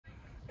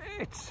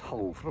It's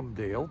Hull from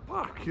Dalziel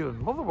Park here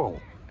in Motherwell.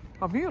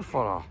 I'm here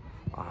for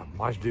a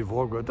Matchday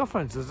vlog. The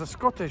difference is the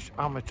Scottish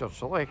Amateur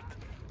Select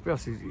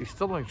versus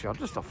Stirlingshire.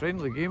 Just a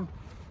friendly game,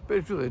 but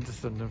it's really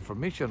interesting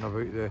information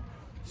about the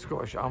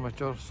Scottish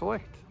Amateur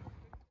Select.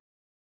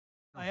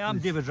 I am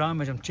David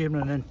Ramage. I'm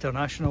chairman of the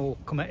International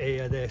Committee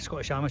of the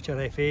Scottish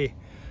Amateur FA.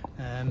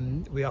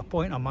 We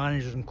appoint a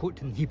manager and coach,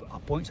 and he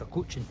appoints a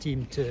coaching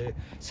team to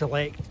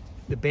select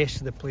the best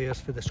of the players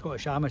for the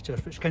Scottish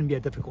Amateurs, which can be a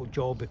difficult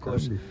job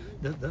because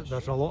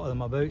there's a lot of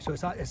them about. So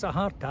it's a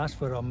hard task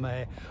for them.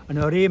 And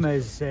our aim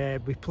is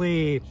we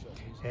play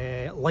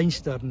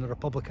Leinster in the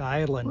Republic of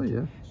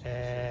Ireland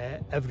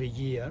every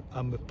year,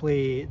 and we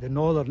play the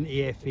Northern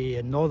AFA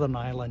in Northern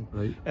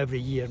Ireland every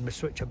year, and we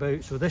switch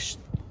about. So this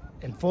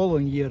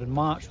following year in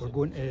March we're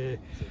going to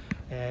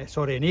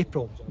in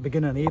April,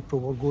 beginning of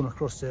April, we're going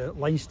across to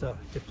Leinster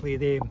to play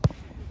them.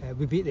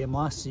 We beat them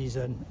last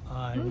season,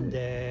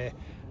 and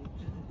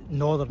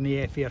Northern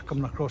AFA are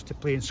coming across to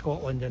play in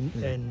Scotland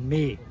in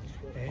May.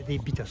 They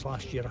beat us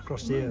last year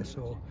across there,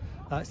 so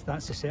that's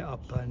the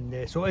setup.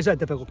 And so it is a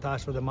difficult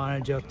task for the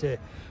manager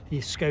he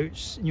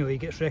scouts, he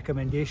gets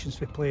recommendations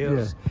for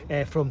players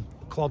from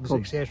clubs.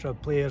 Etc.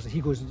 Players,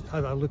 he goes and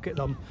has a look at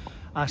them,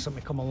 asks them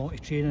to come along to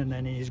training,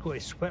 and he's got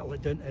to whittle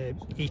it down to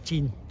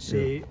 18,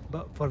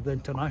 but for the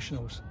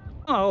internationals.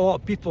 A lot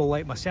of people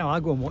like myself,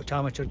 I go and watch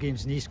amateur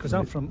games in the East because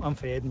I'm from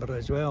Edinburgh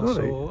as well,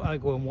 so I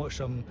go and watch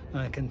them,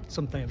 and I can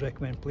sometimes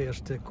recommend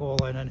players to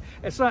call in, and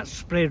it's that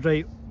spread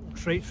right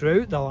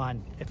throughout the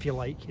land, if you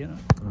like,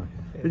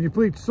 And you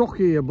played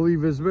soccer, I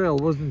believe, as well,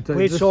 wasn't it?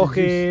 Played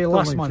soccer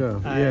last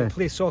month.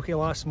 Played soccer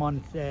last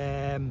month.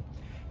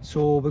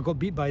 So we got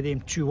beat by them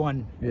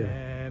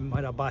 2-1.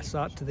 Had a bad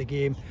start to the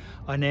game,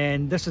 and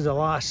then this is the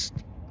last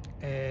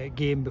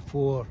game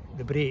before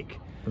the break.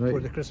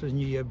 For the Christmas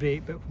New Year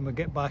break, but when we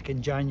get back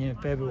in January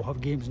and February, we'll have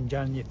games in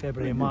January,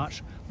 February and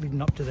March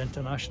leading up to the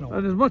international.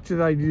 And as much as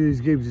I do these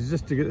games is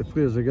just to get the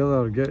players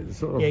together, get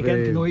getting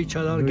to know each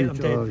other, get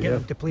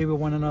them to play with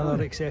one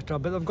another, etc.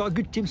 But they've got a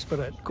good team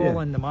spirit.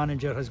 Colin, the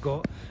manager, has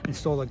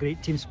installed a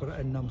great team spirit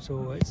in them,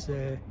 so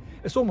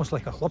it's almost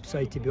like a club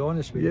side, to be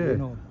honest with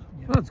you.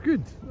 That's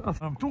good.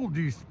 I'm told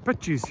these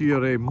pitches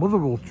here,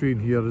 Motherwell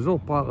train here, is all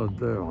part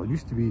of it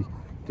used to be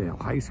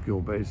Dalziel High School,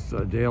 but it's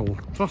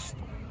Dalziel Trust.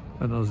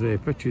 And there's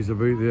pitches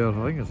about there.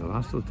 I think it's an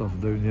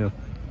AstroTurf down there.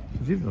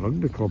 There's even a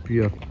rugby club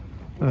here,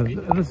 and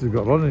this has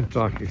got running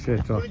track,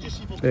 etc.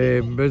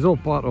 But it's all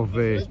part of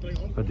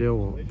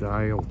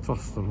Dalziel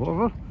Trust or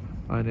whatever.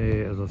 And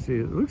as I say,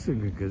 it looks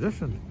in good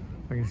condition.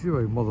 I can see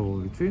why Motherwell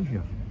will be trained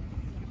here.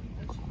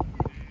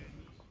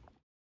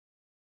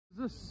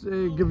 Does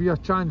this give you a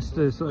chance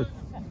to sort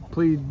of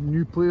play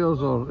new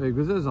players, or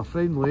because it is a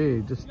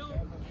friendly?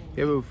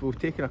 Yeah, we've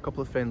taken a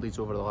couple of friendlies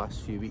over the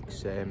last few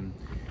weeks.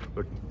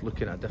 We're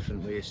looking at a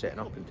different way of setting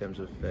up in terms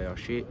of our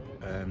shape.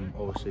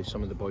 Obviously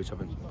some of the boys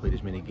haven't played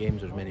as many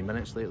games or as many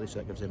minutes lately, so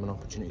that gives them an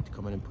opportunity to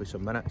come in and play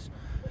some minutes.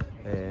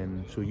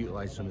 So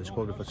utilising some of the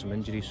squad, we've had some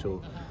injuries,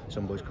 so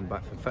some boys come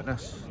back from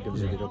fitness,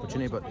 gives us a good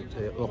opportunity. But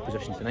the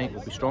opposition tonight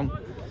will be strong,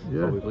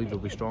 but we believe they'll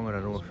be stronger.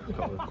 I know a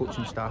couple of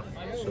coaching staff,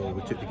 so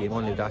we took the game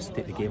on. They'd asked to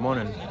take the game on,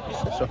 and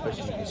the surface,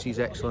 as you can see, is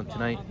excellent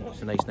tonight.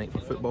 It's a nice night for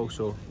football,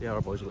 so yeah,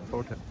 our boys look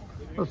forward to it.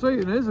 That's right,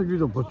 and it is a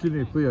good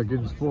opportunity to play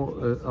against what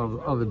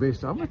are the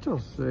best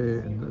amateurs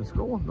in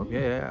Scotland, don't they?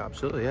 Yeah,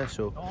 absolutely, yeah.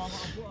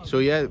 So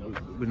yeah,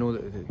 we know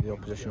that the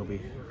opposition will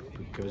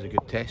give us a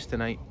good test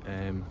tonight,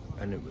 and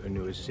as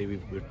I say,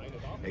 we're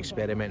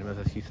experimenting with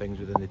a few things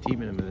within the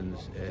team and within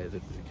the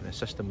kind of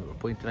system that we're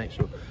playing tonight.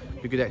 So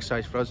it'll be a good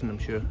exercise for us, and I'm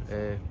sure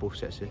both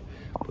sets of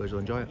players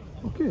will enjoy it.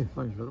 Okay,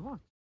 thanks very much.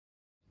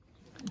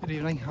 Good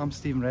evening, I'm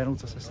Stephen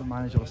Reynolds, Assistant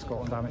Manager of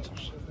Scotland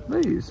Amateurs.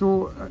 Right,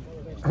 so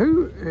how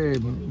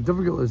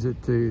difficult is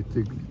it to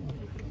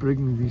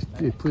bring these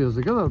players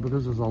together,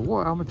 because there's a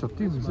lot of amateur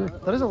teams there?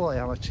 There is a lot of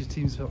amateur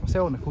teams, but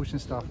myself and the coaching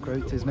staff go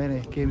out to as many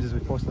games as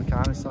we possibly can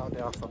on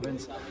Saturday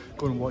afternoons,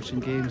 going and watching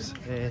games,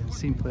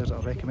 seeing players that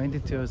are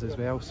recommended to us as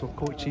well. So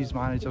coaches,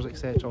 managers,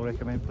 etc. will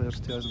recommend players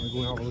to us, and we go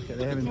and have a look at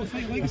them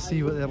and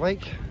see what they're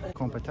like.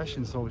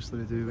 Competitions,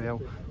 obviously, they do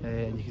well,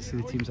 and you can see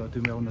the teams that are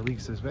doing well in the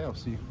leagues as well,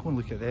 so you can go and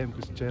look at them,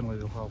 because generally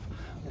they'll have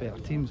better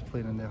teams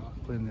playing in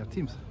their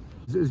teams.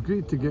 It's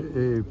great to get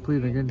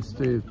playing against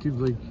teams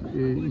like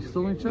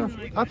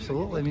Stirlingshire.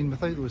 Absolutely. I mean,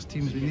 without those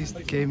teams, these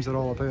games are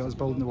all about us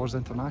building towards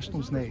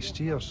internationals next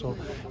year. So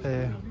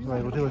we're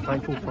really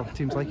thankful for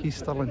teams like East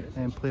Stirling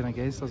playing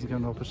against us and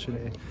giving an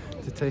opportunity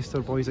to test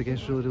our boys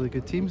against really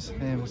good teams,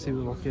 and we'll see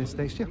what we're up against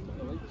next year.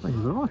 Thank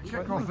you very much.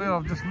 Kick off there.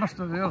 I've just missed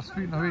it there,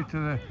 speaking away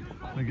to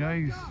the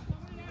guys.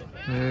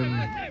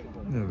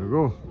 There we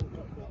go.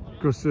 Of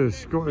course, the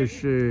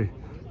Scottish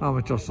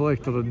Amateur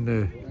Selector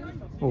in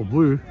all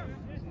blue.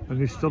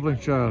 And East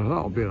Stirlingshire,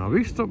 that'll be an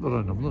away strip they're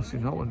in. I've not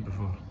seen that one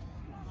before.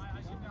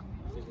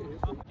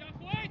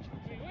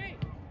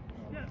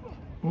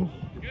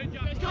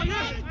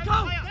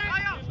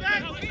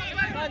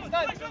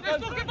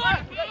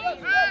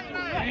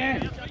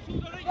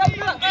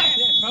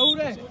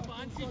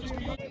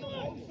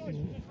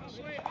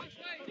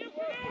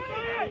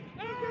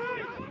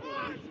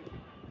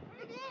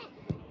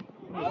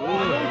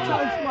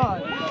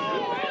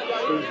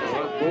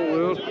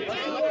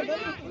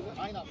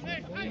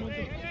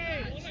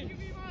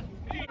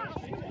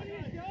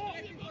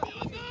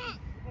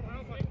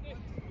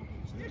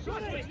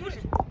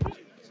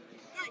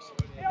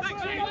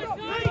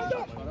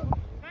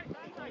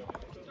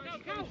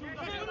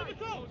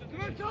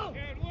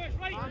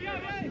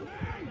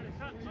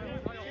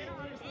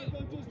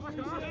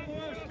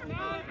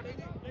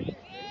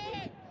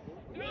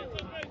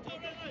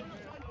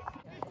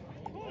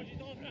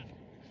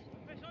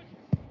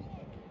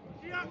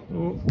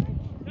 Oh,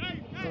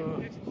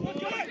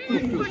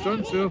 good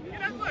chance here.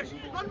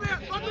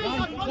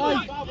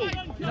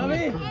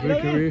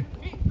 Break away.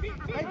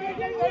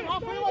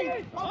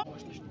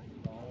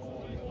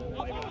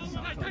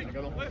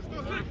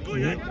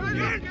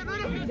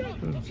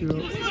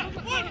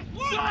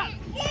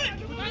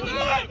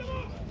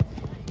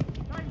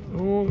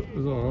 Oh,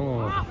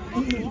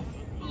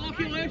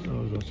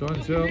 there's a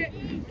chance here.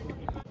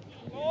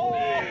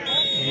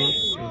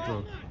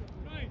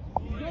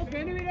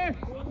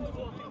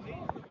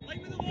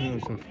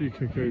 There's a free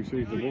kick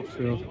outside the box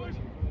there.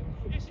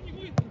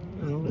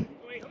 Oh.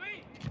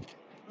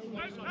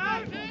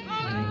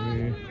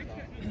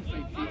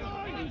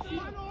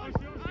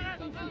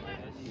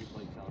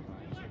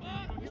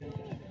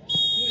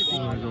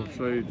 He's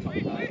offside.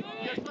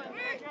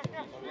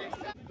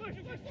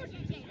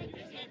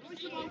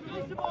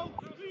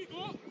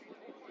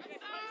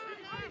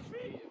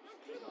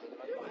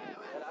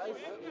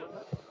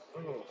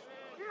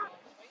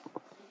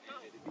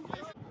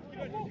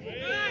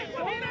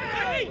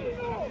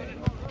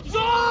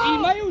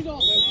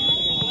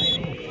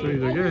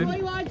 Offside again.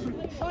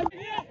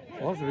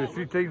 Well, that's the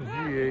 3 times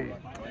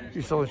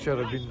East Stirlingshire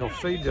have been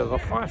offside there. They're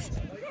fast.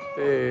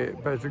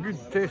 But it's a good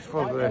test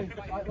for the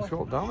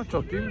Scotland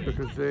amateur team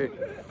because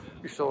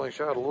East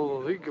Stirlingshire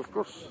Lowland League, of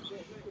course.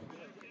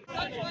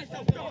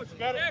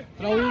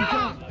 Brilliant,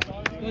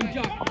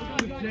 Jack.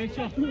 Good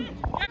pressure.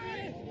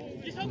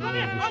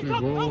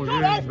 Ball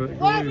again, but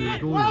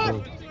goalie's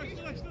ball.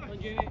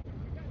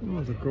 Oh,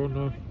 that's a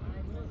corner.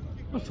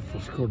 That's the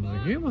first corner of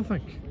the game, I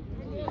think.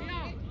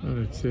 And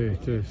it's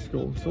to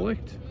Scotland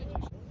Select.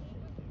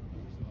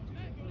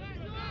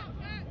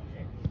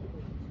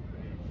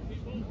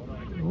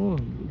 Oh,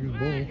 good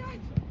ball.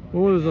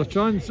 Oh, there's a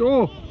chance.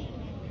 Oh,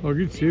 a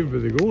good save by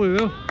the goalie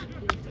there.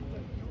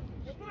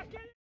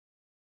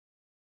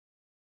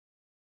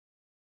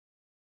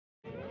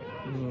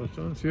 Oh, a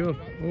chance here.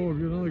 Oh,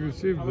 another good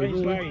save by the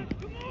goalie.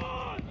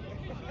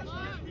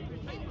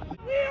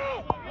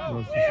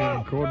 That's the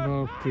second corner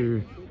to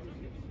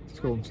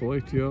Scotland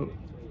Select here.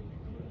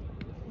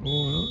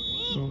 Oh,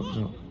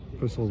 no.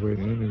 Whistle went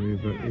anyway,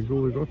 but the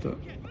goalie got it.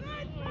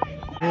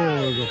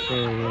 Oh, they got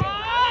foul there.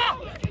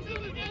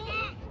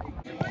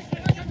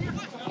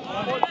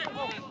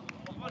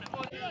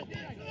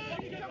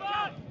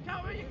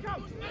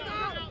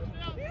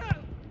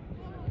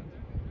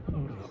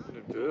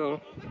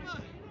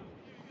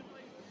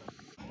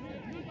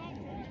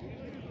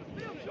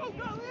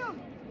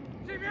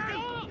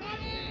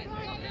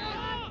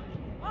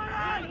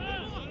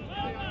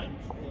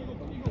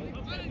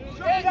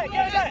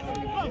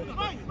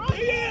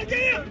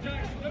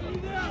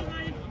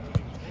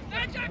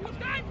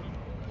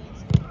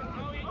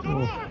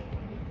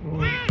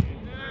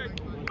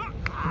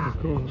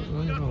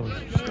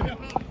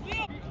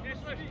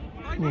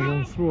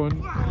 Long throw in.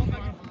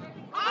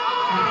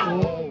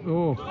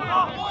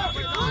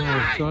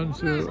 Chance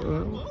here.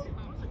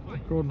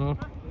 Corner.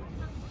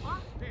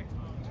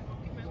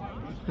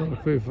 Got to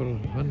play for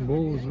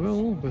handball as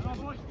well, but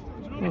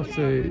that's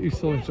East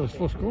Stirlingshire's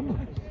first corner.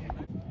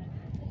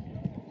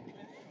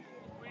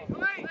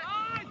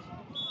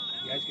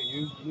 Guys, can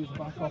you lose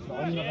back off the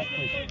on that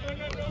place?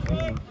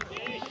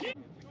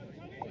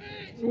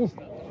 Oh!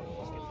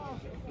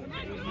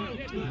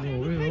 No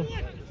way though.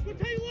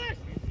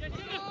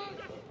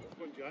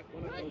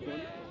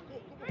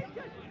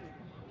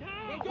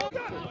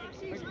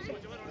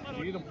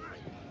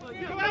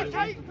 Come on,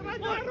 tight! Come on,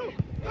 narrow!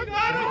 Come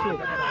narrow!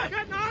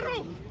 Get narrow!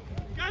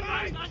 Get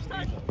right!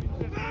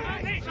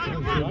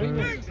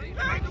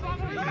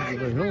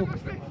 Help.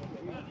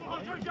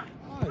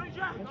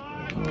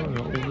 Oh,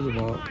 no, over the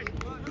bar.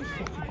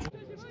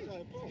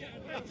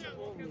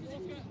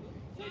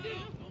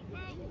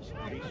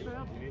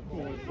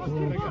 Oh,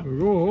 there we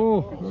go.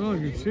 Oh,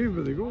 good save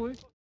by the goalie.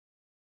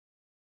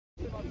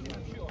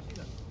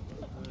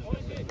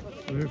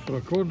 Ready for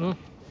a corner.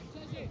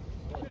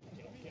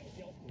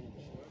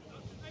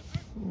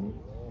 Oh,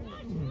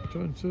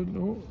 chance in.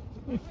 Oh.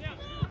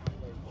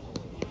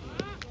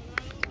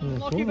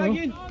 Corner. I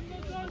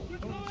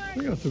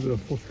think that's a bit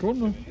of fourth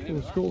corner for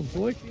the Scotland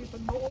Select.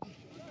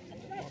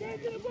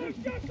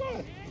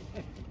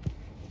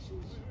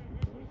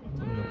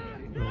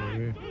 No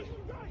way.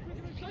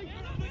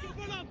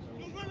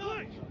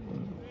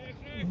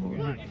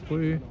 Good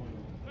play.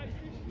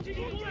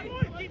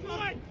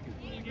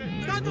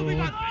 Stand up,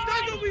 man!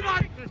 Stand up,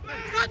 man!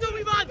 Stand up,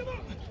 man!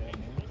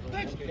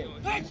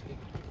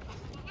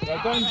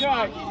 Well done,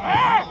 Jack.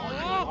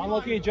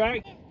 Unlucky,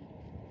 Jack.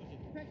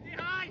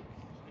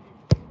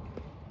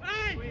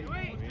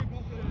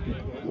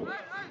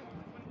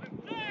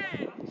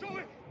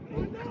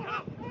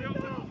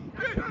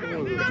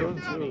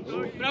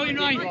 Brilliant,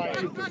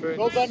 Ryan.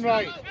 Well done,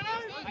 right.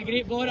 A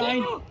great ball,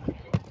 Ryan.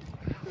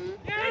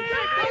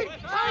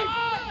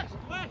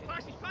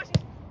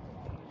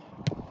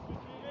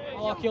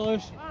 Lucky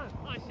loose.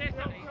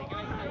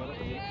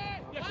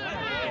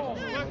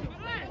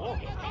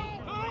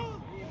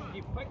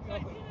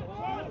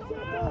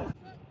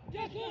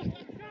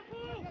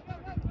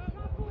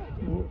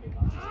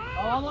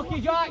 Oh,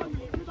 lucky Jack.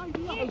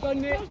 Well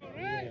done, mate.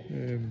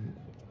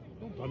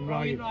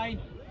 Ryan.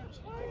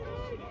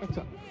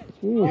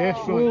 Oh, yes,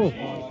 right.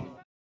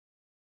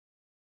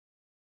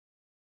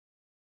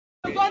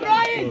 Well done,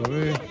 Ryan.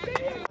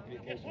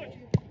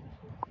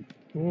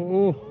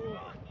 Oh.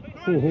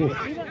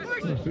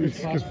 He's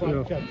skipped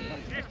there.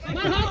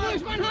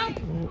 Man hand.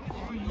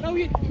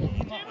 Brilliant.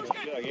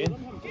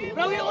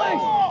 Brilliant,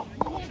 Luke.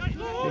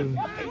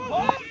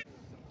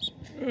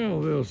 Well,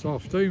 there's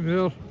half time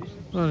there.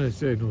 And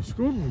it's no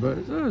scoring, but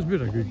it's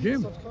been a good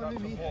game.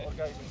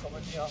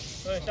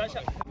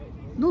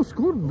 No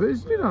scoring, but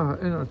it's been an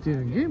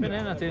entertaining game. Been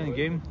an entertaining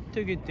game.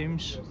 Two good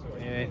teams,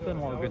 playing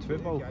a lot of good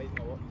football.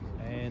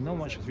 Not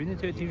much between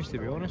the two teams, to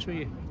be honest with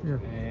you. Yeah.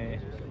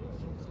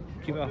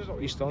 Keeper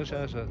East Stirlingshire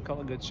has a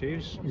couple of good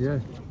saves. Yeah.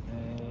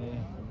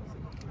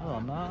 Other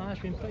than that,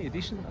 it's been pretty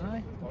decent.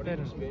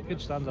 Good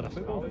standard of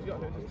football.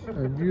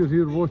 And you're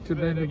here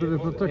watching anybody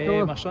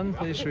particular? My son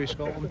plays for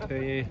Scotland.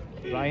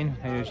 Ryan,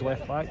 who's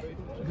left back.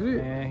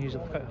 Great. He's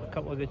had a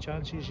couple of good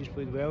chances. He's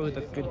played well. Had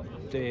a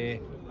good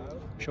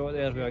shot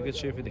there with a good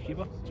save for the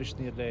keeper, just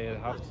near the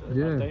half time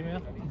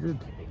there. Good.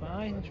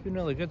 Aye, it's been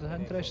really good.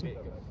 Interesting.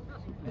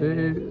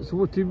 So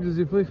what team does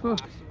he play for?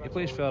 He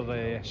plays for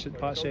St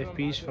Pat's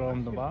FPs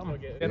from the bottom.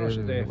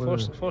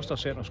 Forster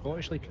Centre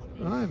Scottish League.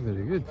 Aye,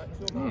 very good.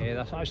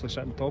 That's actually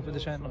sitting top of the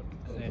centre.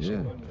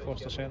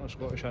 Forster Centre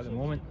Scottish at the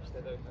moment.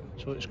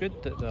 So it's good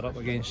that they're up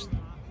against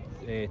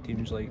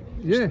teams like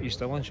East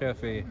Stirlingshire,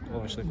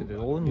 obviously for the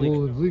Lowland League.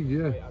 Lowland League,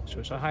 yeah. So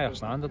it's a higher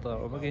standard they're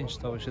up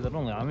against. Obviously they're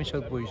only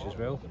amateur boys as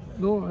well.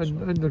 No,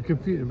 and they're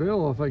competing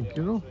well, I think,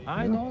 you know.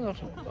 Aye, no, they're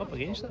up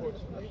against it.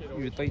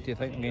 You would like to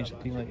think against a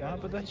team like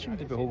that, but they seem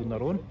to be holding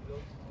their own.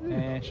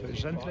 So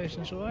it's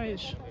interesting. So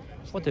it's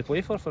what to play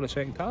for the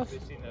second half.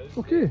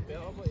 Okay.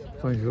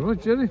 Thanks very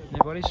much, Jerry. No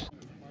worries.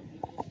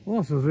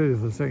 Well, that's ready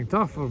for the second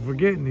half. I'm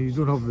forgetting that you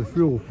don't have the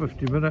full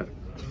 50-minute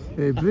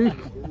break.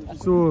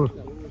 So,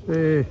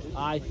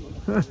 Aye.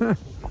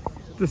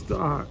 just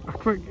a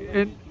quick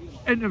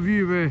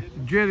interview with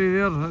Jerry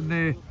there, and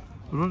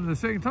we're on the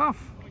second half.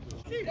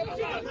 Get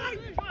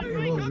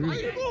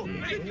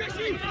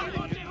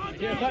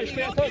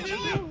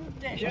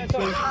a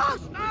touch.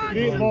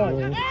 Great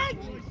ball.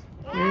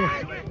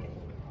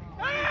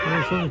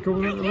 Something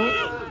coming in the ball.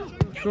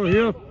 So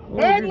here.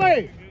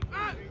 Headley!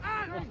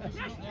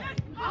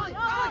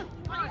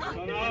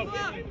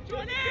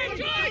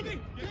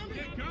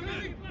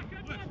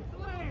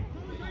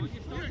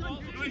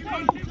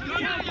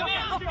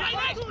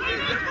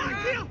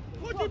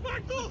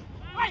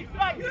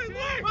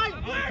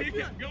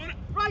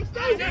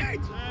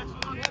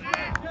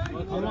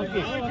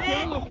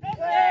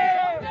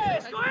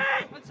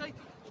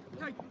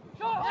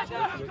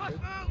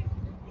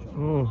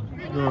 Oh,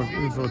 God,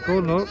 it's a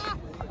corner.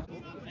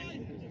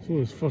 So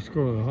it's first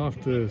corner and a half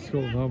to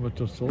Scotland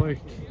Amateur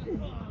Select.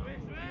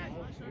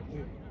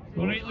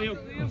 Alright, Leo.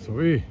 That's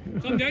away.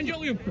 Come down,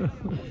 Liam.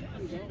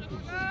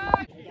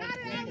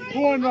 Go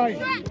on, right.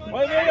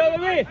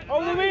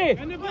 All the way.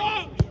 In the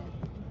block!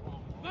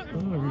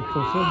 We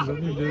cross in,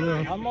 but need to do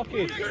that.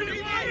 Unlucky.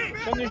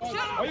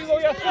 Oh, you go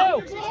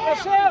yourself.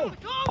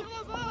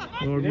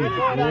 Oh, good.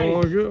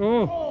 Oh, good. Oh,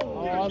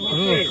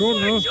 another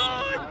corner.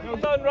 Well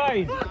done,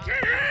 Ryan.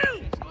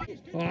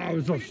 Oh, it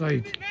was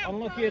offside.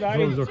 Unlucky, That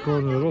Ryan. was a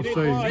corner,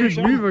 offside. Good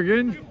move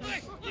again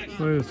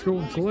by the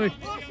Scotland Select.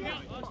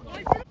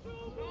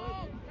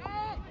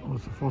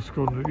 That's the first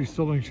corner at East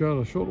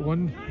Stirlingshire, a short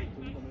one.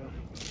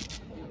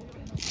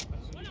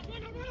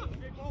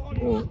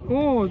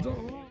 Oh,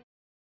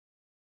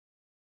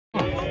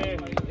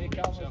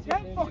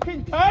 Get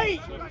fucking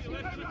tight!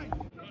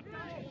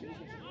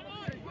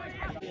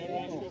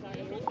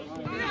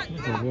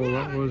 well,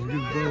 that was a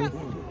good ball.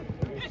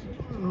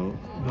 Oh,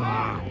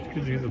 nah,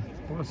 couldn't get the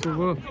pass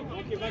over.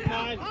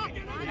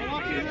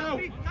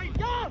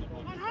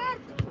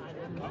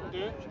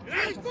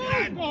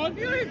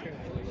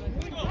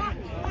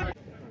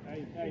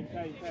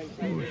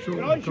 Oh, shot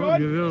on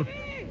target there.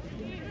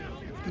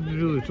 Didn't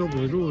really trouble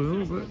the goal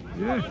though, but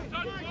yeah,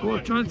 a lot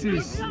of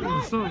chances in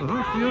the start of the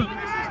half here.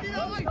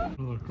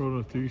 Another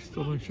corner to East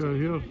Stirlingshire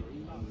here.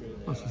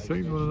 That's the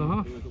second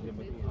 1.5.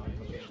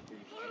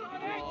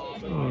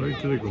 Oh, right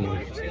to the goal.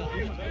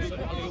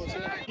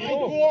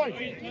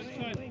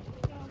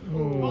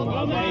 Oh,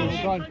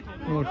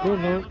 another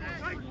corner.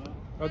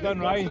 Well done,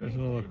 Ryan. There's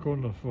another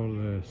corner for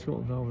the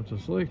Scotland Amateur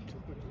Select.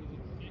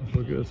 If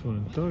we get this one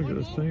in target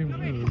this time,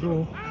 there we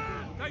go.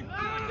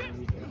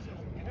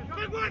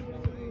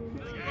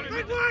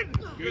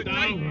 Good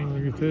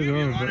Good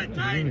header, but he's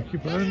going to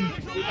keep it in.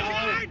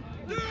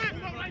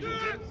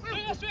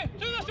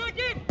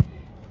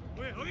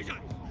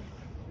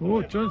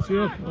 Oh, chance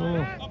here.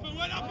 Oh.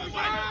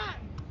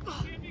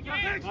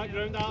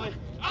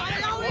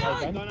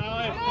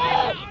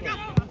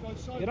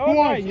 You're on,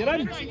 Ryan, you're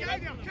in. In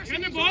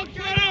the box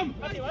for him!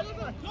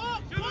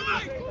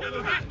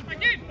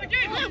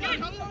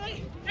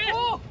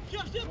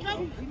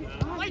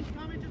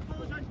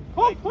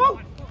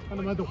 In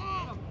the middle.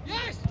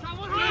 Yes!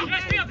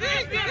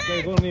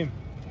 Okay, go on him.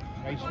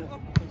 Nice.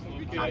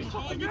 You're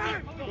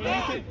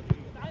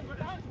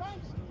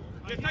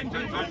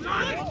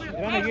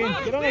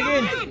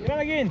on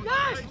again.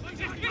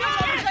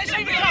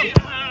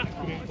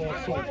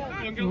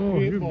 Oh,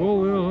 good ball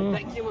there, huh?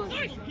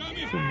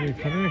 Somebody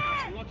connect.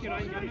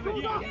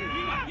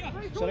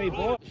 Sorry,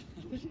 ball.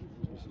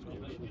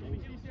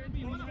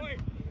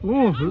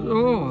 Oh,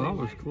 that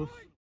was close.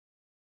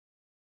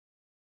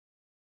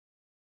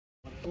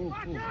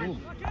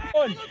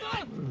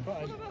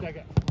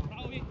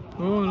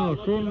 Oh no,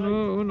 corner,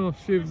 oh no,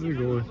 save the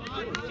goal.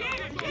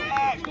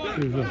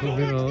 Save it from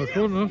another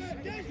corner.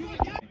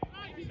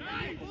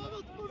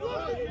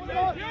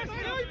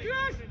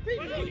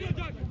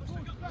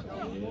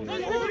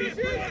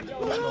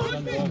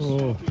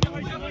 Oh.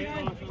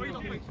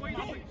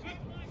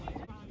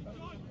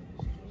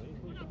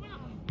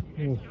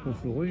 Oh, off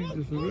the line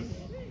just a bit.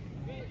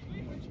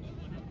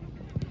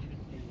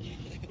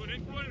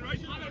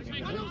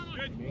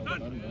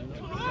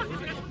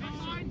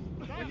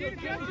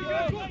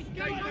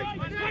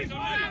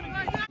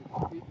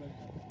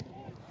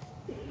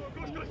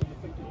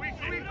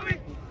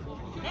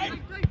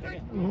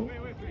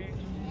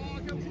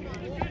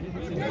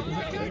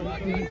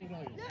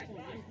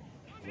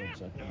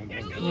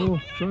 Oh,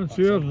 chance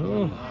here.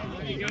 Oh.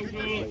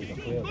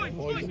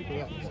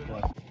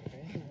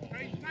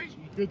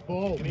 Good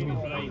ball.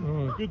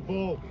 Oh. Good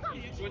ball.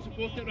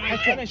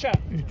 Finish it.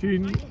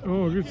 18.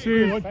 Oh, good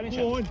save.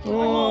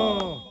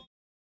 Oh.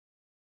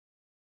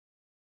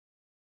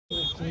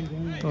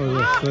 Oh,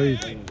 that's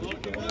side.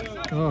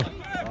 Oh.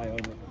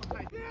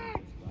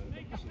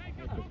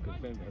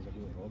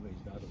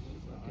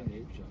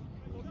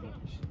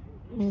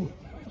 Oh.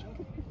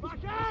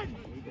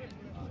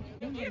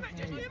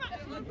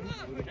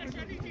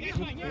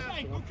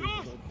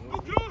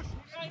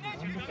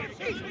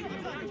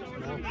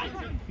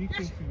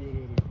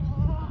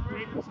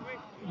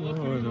 Oh,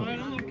 no.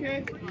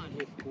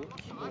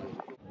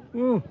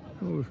 Oh,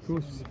 that was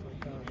close.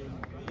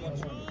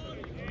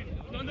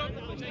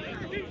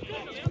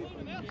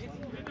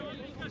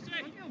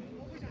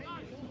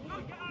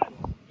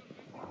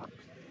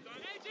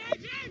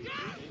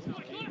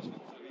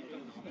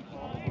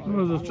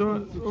 Oh, there's a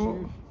chance.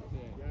 Oh.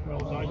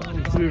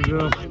 Save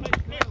there.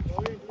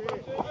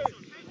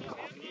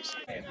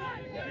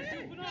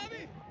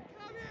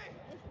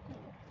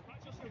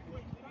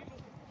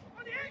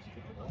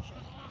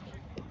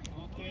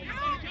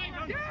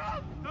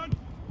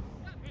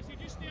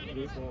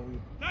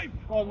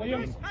 Go on,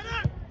 Liam.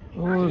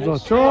 Oh, there's a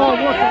shot.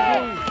 What a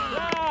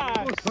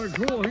goal! What a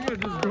goal! I think I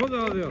just got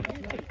out there.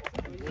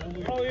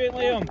 Brilliant,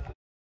 Liam.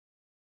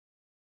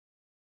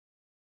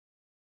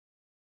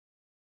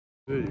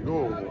 There you go,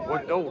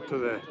 1-0 to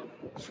the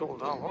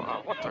Scotland.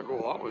 What a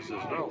goal that was as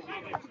well.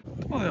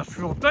 Well, there's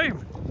full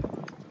time.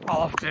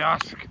 I'll have to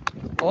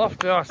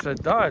ask the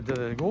dad,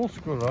 the goal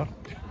scorer.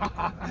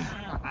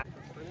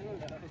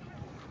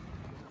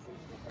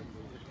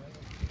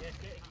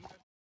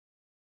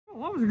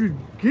 Well, that was a good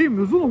game.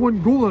 There was only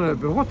one goal in it,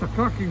 but what a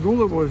cracking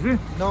goal it was, eh?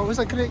 No, it was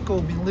a great goal.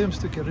 I mean, Liam's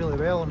took it really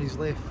well on his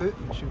left foot,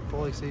 which you'd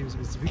probably say was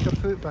his weaker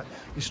foot, but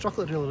he struck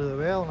it really, really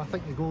well, and I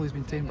think the goalie's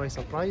been taken by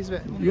surprise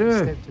with it. Yeah. He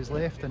stepped to his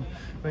left and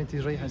went to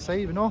his right hand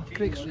side, but no,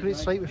 great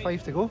strike with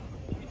 5 to go.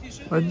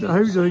 And how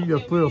do you think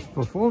your players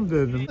performed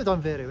then? They've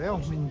done very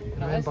well. I mean,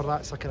 remember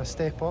that's a kind of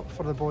step up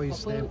for the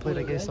boys playing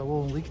against a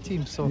Lowland League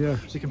team, so Yeah.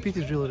 they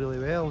competed really, really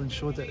well and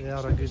showed that they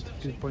are a good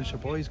bunch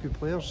of boys, good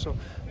players. So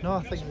no,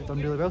 I think they've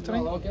done really well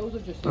tonight.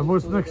 And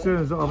what's next then?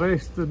 Is it a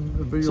rest?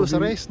 So it's a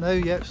rest now,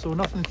 yep. So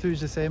nothing through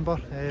December,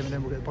 and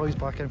then we'll get the boys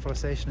back in for a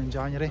session in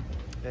January,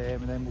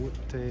 and then we'll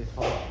look to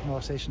have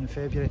another session in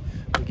February.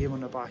 A game on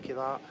the back of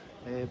that.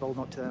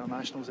 Building up to the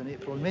internationals in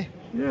April and May.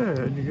 Yeah,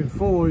 and you can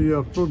follow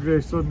your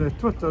progress on the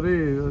Twitter,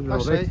 eh?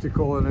 That's Or X to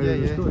call it now, Yeah,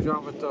 the yeah. Scottish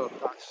Amateur.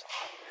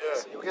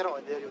 So you'll get it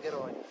on there, you'll get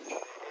it on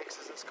X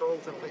as it's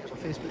called, and I think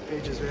there's a Facebook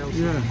page as well, so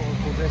Yeah. you can follow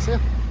progress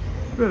there.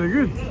 Very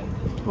good.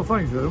 Well,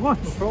 thanks very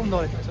much. No problem,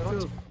 Norrie. Thanks very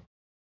much.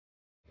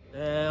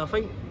 I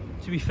think,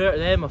 to be fair to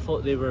them, I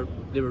thought they were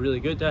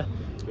really good.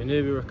 We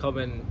knew we were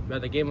coming. We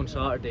had a game on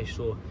Saturday,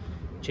 so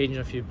changing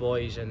a few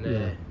boys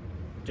and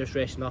just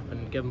resting up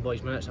and giving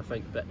boys minutes, I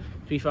think. But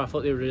to be fair, I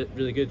thought they were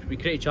really good. We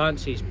created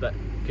chances, but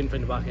couldn't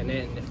find the back of the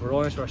net. And if we're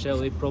honest with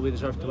ourselves, they probably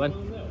deserved to win.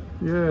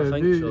 Yeah,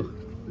 I think so.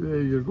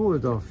 Your goal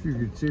had a few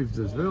good saves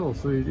as well,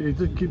 so he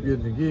did keep you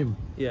in the game.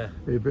 Yeah.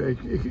 But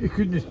he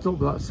couldn't stop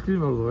that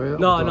screamer though. Eh?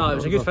 No, it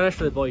was a good finish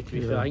for the boy, to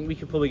be fair. I think we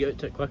could probably get out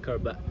to it quicker,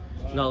 but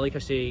no, like I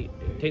say,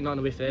 take nothing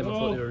away from them. I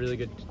thought they were really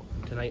good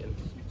tonight. And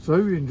so how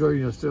are you enjoying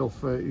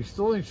yourself?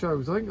 Stirlingshire,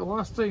 I think the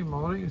last time, am I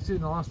right in saying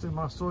the last time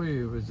I saw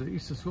you was at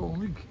East of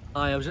Scotland League?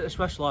 I was at the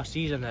Swiss last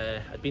season.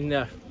 I'd been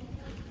there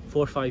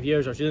 4 or 5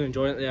 years. I was really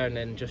enjoying it there, and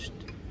then just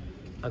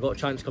I got a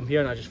chance to come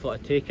here, and I just thought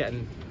I'd take it.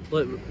 And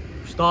look,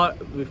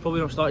 we've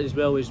probably not started as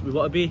well as we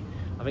want to be.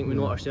 I think we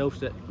know ourselves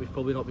that we've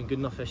probably not been good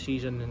enough this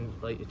season, and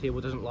like the table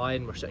doesn't lie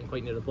and we're sitting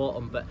quite near the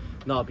bottom. But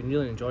no, I've been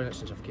really enjoying it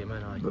since I've came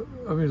in. But,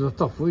 I mean, it's a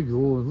tough league, the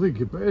Lowland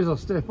League, but it is a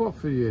step up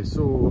for you,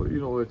 so you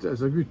know it's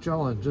a good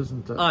challenge,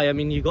 isn't it? Aye, I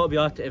mean you've got to be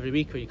at it every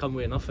week or you come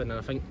away with nothing, and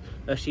I think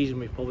this season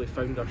we've probably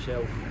found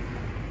ourselves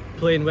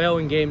playing well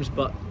in games,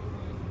 but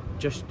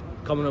just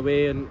coming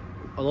away and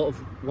a lot of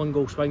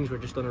one-goal swings, we're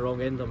just on the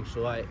wrong end of them.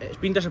 So it's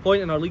been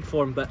disappointing in our league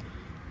form, but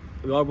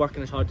we are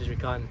working as hard as we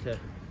can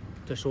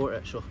to sort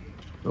it. So.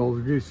 Well, it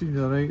was great seeing you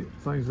tonight.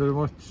 Thanks very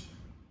much.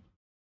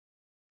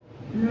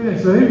 Yeah,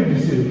 so how did you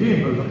see the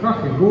game? It was a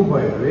cracking goal,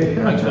 by the way.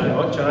 Thanks very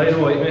much. I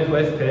don't like me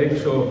left peg,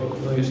 so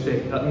I'm not used to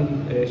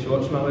hitting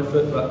shots with my left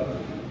foot, but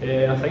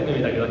I think we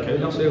made a good account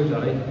of ourselves.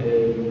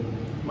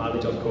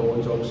 Manager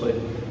Collins obviously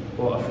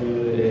brought a few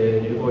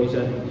new boys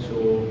in, so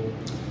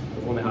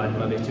we've only had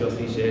maybe 2 or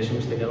 3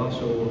 sessions together,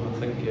 so I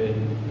think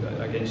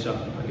against a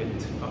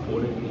good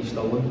opponent in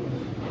Stirling,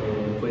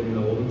 playing in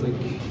the Lowland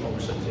League,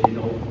 obviously training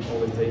all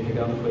the time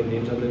together, play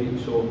games every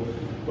week, so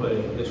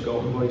the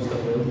Scotland boys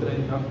did well today.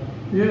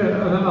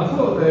 Yeah, and I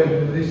thought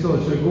they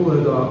still should go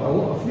had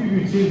a few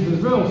good saves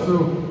as well, so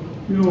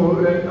you know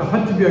it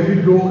had to be a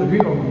good goal to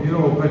beat them, you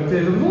know, but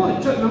there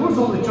was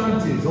all the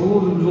chances,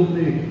 although there was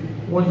only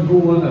 1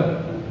 goal in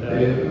it.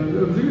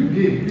 It was a good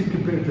game, good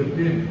competitive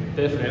game.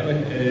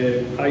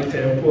 Definitely, high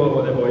tempo, a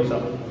lot of the boys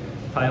are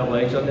tired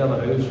legs in there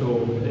now,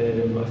 so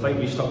I think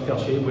we stuck to our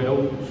shape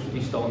well.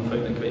 He's still found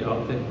it quite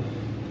hard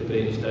to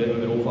break us down.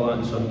 We were over that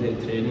on Sunday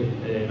at training,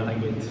 and I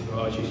think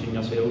as you've seen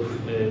yourself,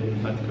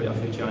 had quite a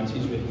few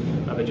chances. We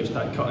maybe just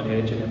that cutting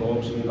edge in the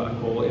box and we've got a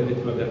quality,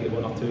 we'd maybe get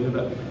 1 or 2,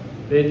 but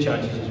they had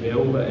chances as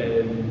well, but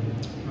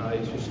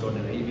it's just on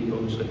the night, we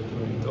obviously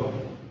coming on top.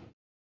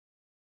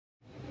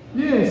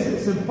 Yes,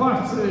 it's in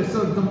parts, it's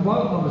a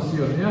Dumbarton this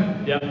year,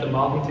 yeah? Yep, the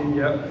Martin team,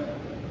 yep.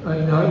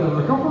 And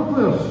there's a couple of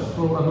players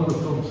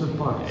from St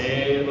Parks.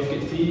 We've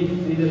got 3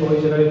 of the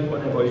boys around. One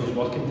of the boys is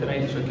working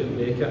tonight, so I couldn't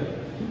make it.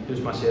 It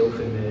was myself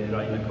and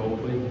Ryan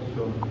McCall,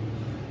 so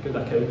good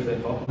account for the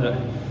club.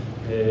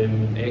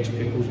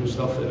 Ex-pupils and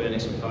stuff that went to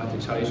St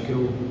Patrick's High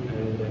School,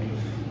 and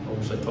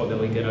obviously top the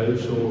league now,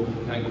 so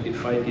I think we've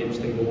got 5 games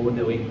to go in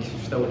the league,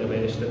 still in the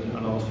West and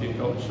another few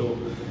cups. So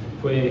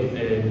play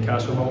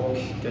Castlemilk,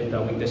 kind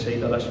of league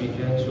decider this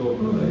weekend, so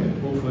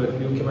hopefully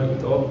we'll come out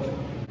top.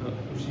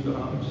 We'll see what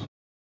happens.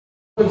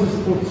 What is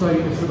the sports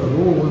side sort of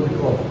role in the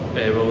club?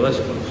 Well,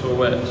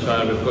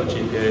 we've got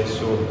GPS,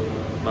 so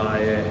my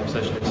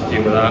position is to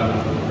deal with that.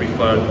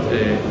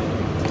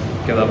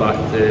 Give that back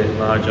to the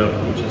manager,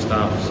 coaching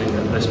staff, saying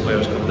that this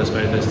player's come this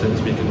many distance,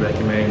 we can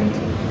recommend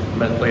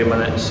play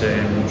minutes,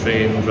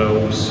 train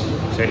drills,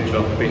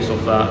 etc. Based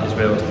off that, as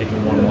well as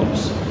taking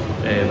warm-ups,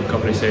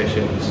 recovery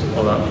sessions,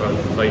 all that for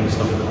providing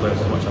stuff for the players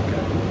as much as I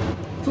can.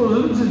 So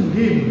it was an interesting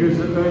game because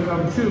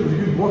I'm sure it was a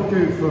good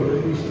workout for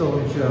East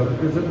Stirlingshire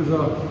because it was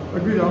a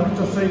good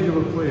amateur side you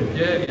were playing.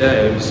 Yeah,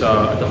 it was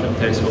a different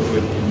test of what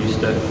we've been used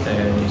to.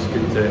 It's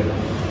good to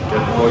get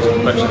the boys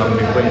on the pitch that haven't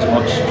been playing as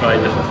much, try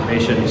different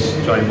formations,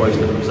 try boys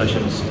in different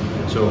positions.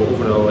 So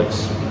overall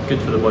it's good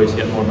for the boys to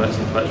get more minutes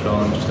on the pitch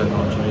rather than just in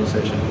our training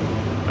session.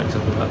 Thanks for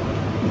that.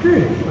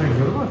 Okay, thanks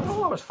very much.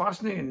 Well, that was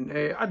fascinating.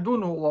 I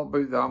don't know a lot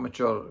about the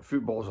amateur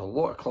football. There's a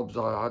lot of clubs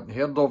I hadn't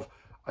heard of.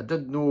 I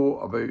did know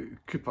about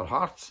Cooper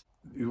Hearts,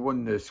 who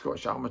won the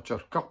Scottish Amateur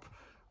Cup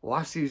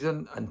last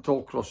season, and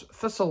Tallcross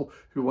Thistle,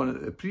 who won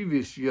it the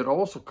previous year. I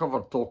also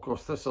covered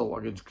Tallcross Thistle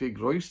against Craig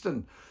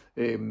Royston.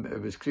 It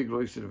was Craig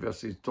Royston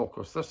versus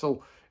Tallcross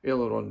Thistle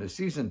earlier on this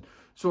season.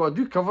 So I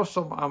do cover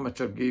some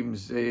amateur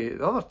games. The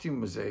other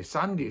team was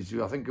Sandys,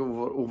 who I think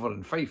over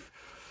in Fife.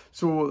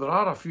 So there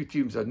are a few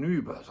teams I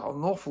knew, but there's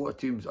an awful lot of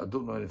teams I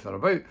don't know anything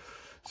about.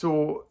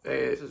 So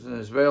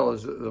as well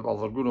as, well,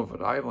 they're going over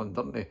to Ireland,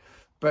 aren't they?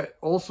 But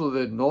also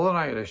the Northern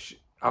Irish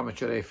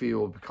Amateur FA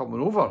will be coming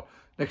over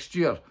next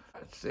year.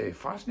 It's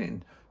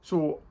fascinating.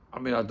 So, I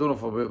mean, I don't know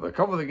if I'll be able to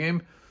cover the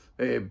game,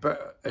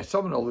 but it's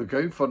something to look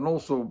out for, and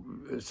also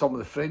some of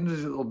the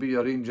friendlies that they'll be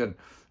arranging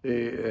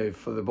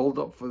for the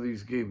build-up for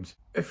these games.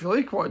 If you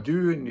like what I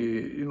do, and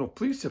you know,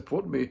 please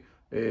support me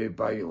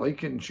by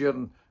liking,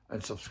 sharing,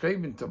 and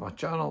subscribing to my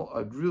channel.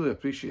 I'd really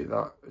appreciate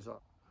that.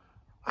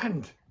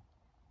 And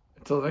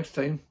until next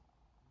time,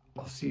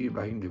 I'll see you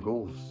behind the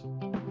goals.